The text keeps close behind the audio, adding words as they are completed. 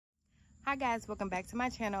Hi guys, welcome back to my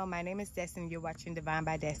channel. My name is Destiny. You're watching Divine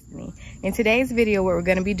by Destiny. In today's video, what we're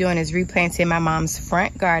going to be doing is replanting my mom's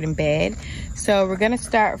front garden bed. So we're going to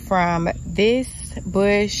start from this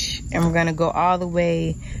bush and we're going to go all the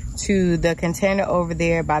way to the container over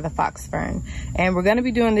there by the fox fern. And we're going to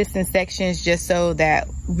be doing this in sections just so that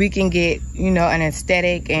we can get, an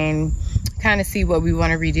aesthetic and kind of see what we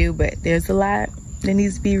want to redo. But there's a lot that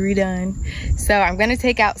needs to be redone. So I'm going to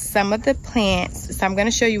take out some of the plants. So I'm going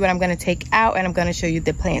to show you what I'm going to take out, and I'm going to show you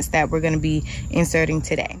the plants that we're going to be inserting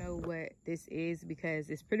today. I don't know what this is because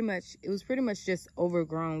it was pretty much just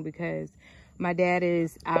overgrown because my dad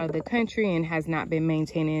is out of the country and has not been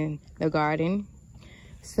maintaining the garden.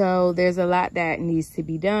 So there's a lot that needs to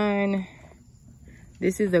be done.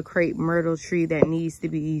 This is a crepe myrtle tree that needs to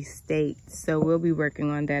be staked, so we'll be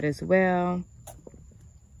working on that as well.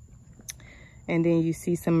 And then you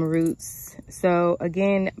see some roots. So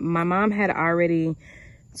again, my mom had already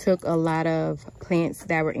took a lot of plants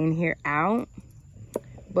that were in here out,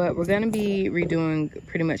 but we're gonna be redoing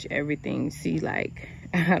pretty much everything. See, like,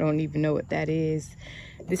 I don't even know what that is.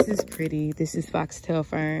 This is pretty. This is foxtail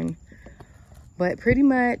fern. But pretty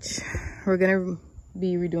much we're gonna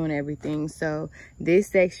be redoing everything. So this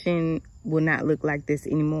section will not look like this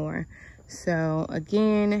anymore. So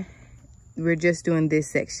again, we're just doing this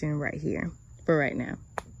section right here for right now.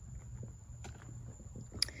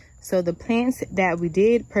 So the plants that we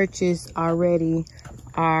did purchase already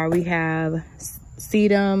are, we have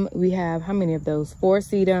sedum. We have, how many of those? 4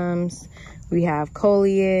 sedums. We have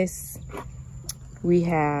coleus. We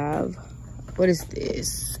have, what is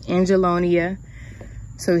this? Angelonia.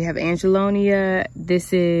 So we have Angelonia.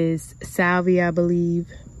 This is salvia, I believe.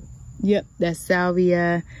 Yep, that's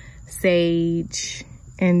salvia, sage.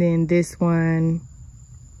 And then this one,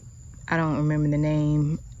 I don't remember the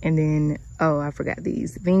name. And then, oh, I forgot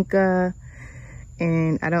these. Vinca.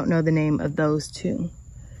 And I don't know the name of those two.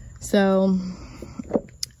 So,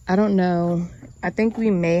 I don't know. I think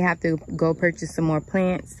we may have to go purchase some more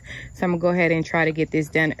plants. So I'm gonna go ahead and try to get this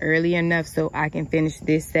done early enough so I can finish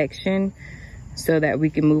this section so that we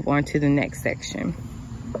can move on to the next section.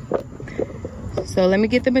 So let me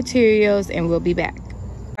get the materials and we'll be back.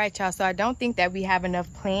 All right, y'all, so I don't think that we have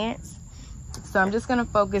enough plants. So I'm just gonna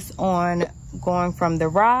focus on going from the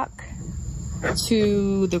rock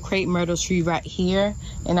to the crepe myrtle tree right here.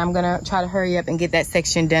 And I'm gonna try to hurry up and get that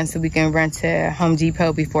section done so we can run to Home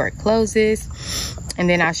Depot before it closes. And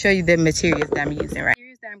then I'll show you the materials that I'm using. Right, the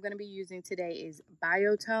materials that I'm gonna be using today is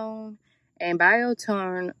Biotone. And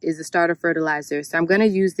Biotone is a starter fertilizer. So I'm gonna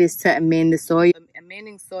use this to amend the soil.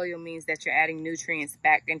 Amending soil means that you're adding nutrients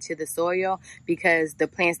back into the soil because the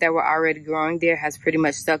plants that were already growing there has pretty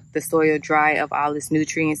much sucked the soil dry of all its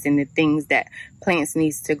nutrients and the things that plants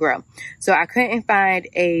needs to grow. So I couldn't find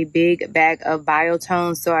a big bag of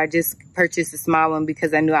Biotone, so I just purchased a small one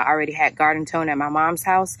because I knew I already had Garden Tone at my mom's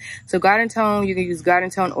house. So Garden Tone, you can use Garden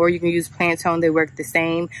Tone or you can use Plant Tone. They work the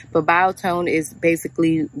same, but Biotone is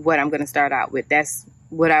basically what I'm going to start out with. That's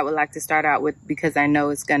what I would like to start out with because I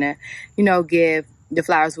know it's going to, give the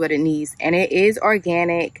flowers what it needs. And it is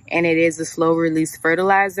organic and it is a slow release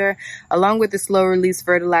fertilizer. Along with the slow release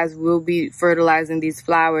fertilizer, we'll be fertilizing these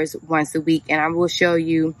flowers once a week. And I will show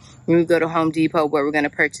you when we go to Home Depot what we're going to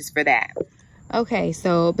purchase for that. Okay,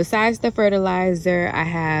 so besides the fertilizer, I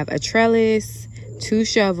have a trellis, 2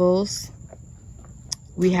 shovels.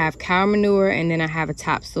 We have cow manure, and then I have a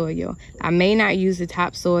topsoil. I may not use the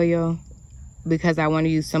topsoil because I want to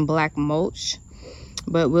use some black mulch,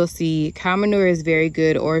 but we'll see. Cow manure is very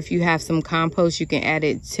good, or if you have some compost, you can add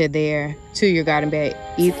it to your garden bed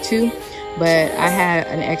too. But I had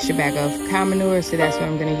an extra bag of cow manure, so that's what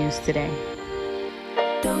I'm going to use today.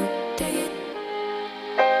 Don't take it,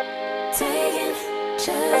 take it,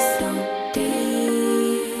 just don't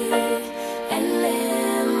deep and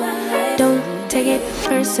live my life. Don't take it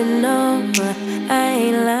personal, I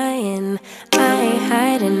ain't lying, I ain't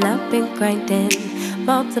hiding, I've been grinding,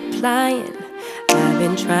 multiplying. I've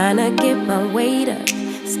been trying to get my weight up,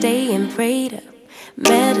 staying prayed up,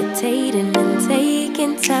 meditating and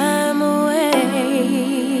taking time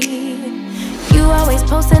away. You always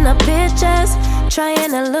posting up pictures,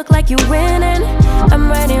 trying to look like you winning. I'm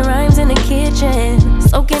writing rhymes in the kitchen,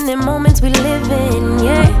 soaking in moments we live in,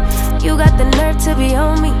 yeah. You got the nerve to be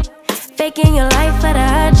on me, faking your life for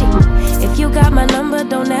the IG. If you got my number,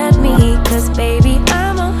 don't add me, cause baby,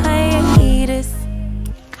 I'm on hiatus.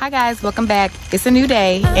 Hi guys, welcome back. It's a new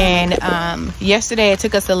day, and yesterday it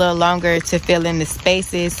took us a little longer to fill in the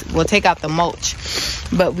spaces. We'll take out the mulch,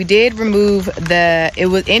 but we did remove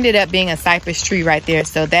ended up being a cypress tree right there.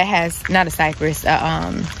 So that has, not a cypress,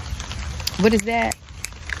 what is that?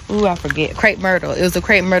 ooh, I forget, crepe myrtle. It was a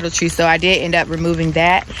crepe myrtle tree, so I did end up removing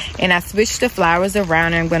that, and I switched the flowers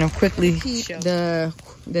around. And I'm going to quickly show the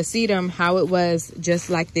sedum how it was, just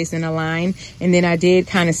like this in a line, and then I did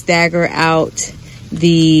kind of stagger out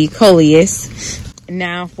the coleus.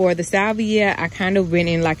 Now for the salvia, I kind of went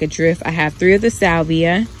in like a drift. I have 3 of the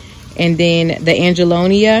salvia, and then the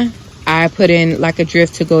angelonia I put in like a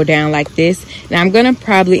drift to go down like this. Now I'm gonna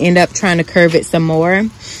probably end up trying to curve it some more.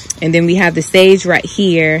 And then we have the sage right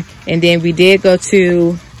here, and then we did go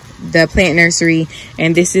to the plant nursery,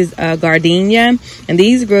 and this is a gardenia, and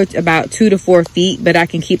these grow about 2 to 4 feet, but I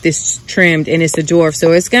can keep this trimmed, and it's a dwarf,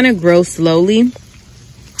 so it's gonna grow slowly.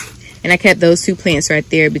 And I kept those 2 plants right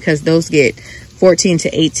there because those get 14 to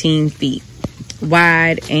 18 feet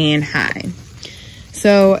wide and high.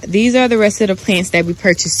 So these are the rest of the plants that we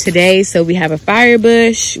purchased today. So we have a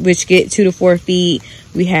firebush, which get 2 to 4 feet.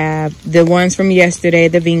 We have the ones from yesterday,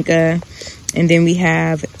 the vinca. And then we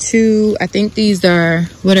have 2, I think these are,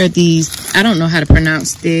 what are these? I don't know how to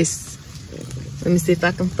pronounce this. Let me see if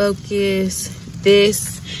I can focus.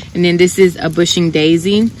 This, and then this is a bushing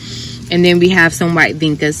daisy. And then we have some white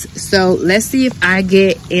vincas. So let's see if I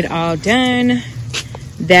get it all done.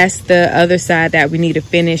 That's the other side that we need to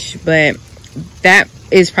finish, but that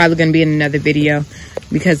is probably going to be in another video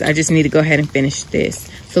because I just need to go ahead and finish this.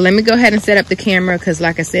 So let me go ahead and set up the camera because,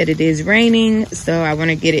 like I said, it is raining, so I want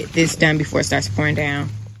to get this done before it starts pouring down.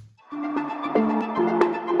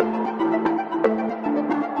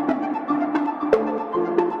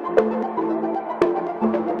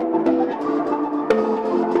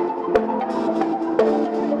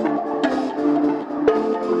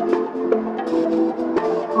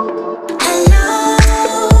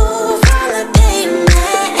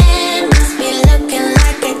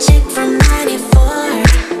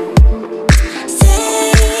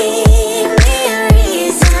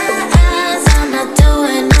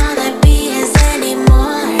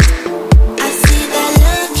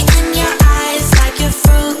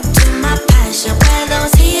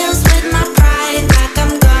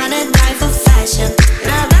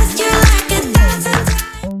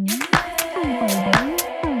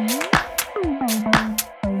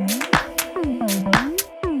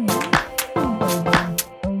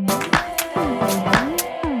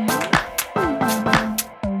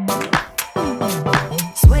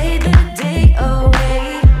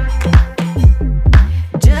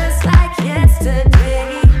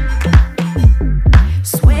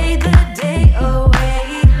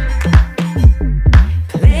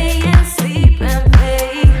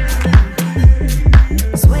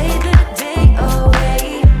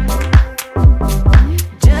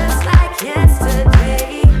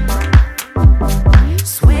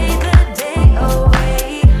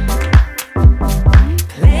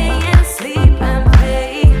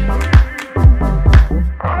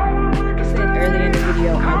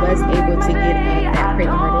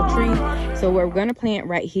 So what we're going to plant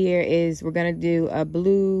right here is we're going to do a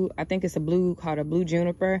blue, I think it's a blue called a blue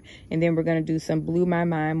juniper. And then we're going to do some blue my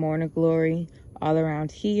mind, morning glory all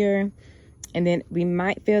around here. And then we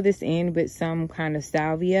might fill this in with some kind of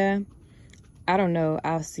salvia. I don't know.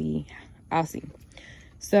 I'll see.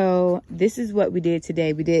 So this is what we did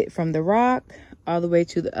today. We did from the rock all the way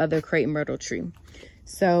to the other crepe myrtle tree.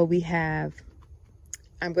 So we have,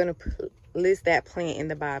 I'm going to list that plant in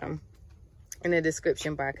the bottom in the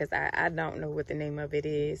description bar because I don't know what the name of it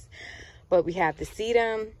is. But we have the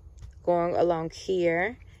sedum going along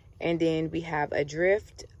here, and then we have a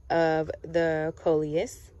drift of the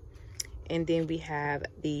coleus, and then we have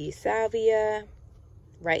the salvia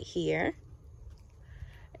right here,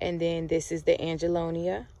 and then this is the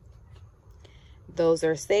angelonia. Those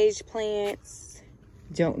are sage plants,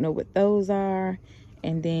 don't know what those are.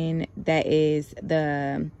 And then that is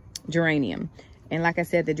the geranium. And like I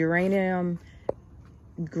said, the geranium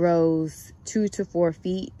grows 2 to 4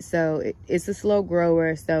 feet, so it's a slow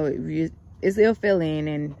grower, so it'll fill in,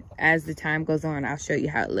 and as the time goes on, I'll show you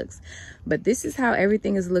how it looks. But this is how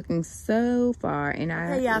everything is looking so far. And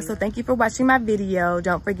okay, y'all, so thank you for watching my video.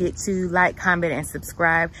 Don't forget to like, comment, and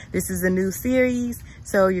subscribe. This is a new series,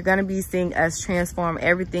 so you're going to be seeing us transform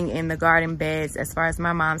everything in the garden beds as far as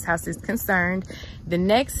my mom's house is concerned. The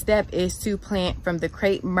next step is to plant from the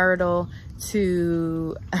crepe myrtle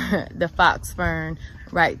to the fox fern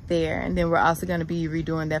right there, and then we're also going to be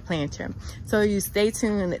redoing that planter. So you stay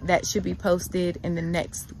tuned, that should be posted in the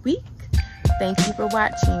next week. Thank you for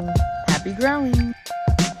watching. Happy growing.